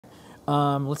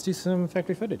Let's do some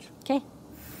factory footage. Okay.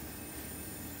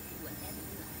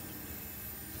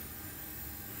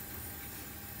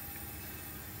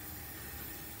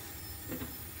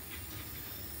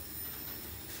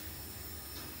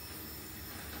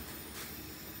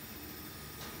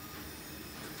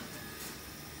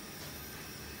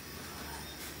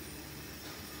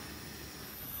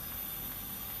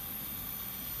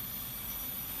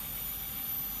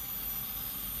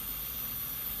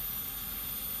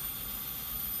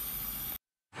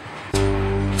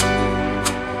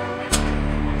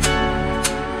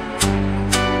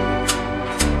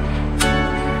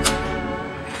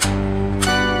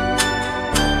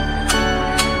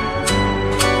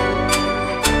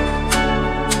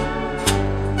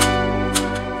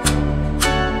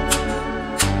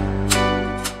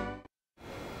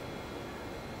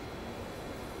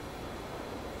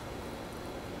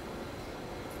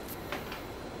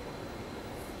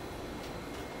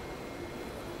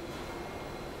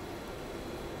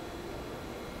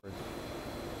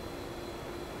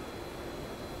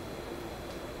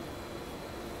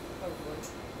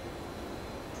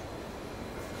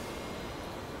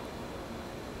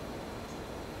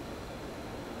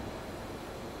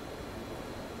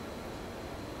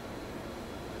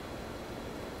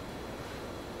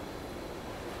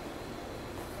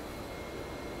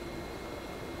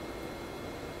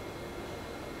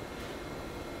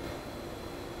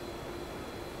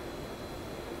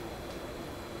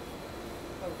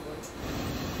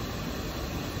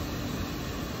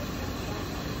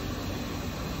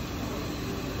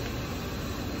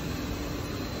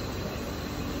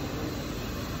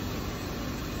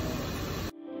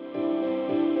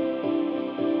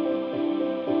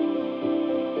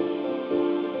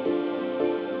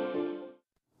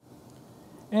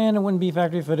 And it wouldn't be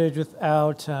factory footage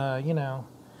without, you know,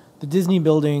 the Disney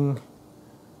building.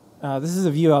 This is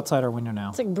a view outside our window now.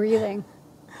 It's like breathing.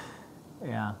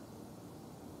 Yeah.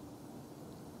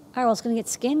 All right, well, it's going to get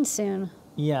skinned soon.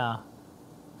 Yeah.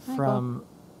 Michael.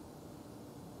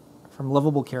 From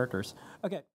lovable characters. Okay.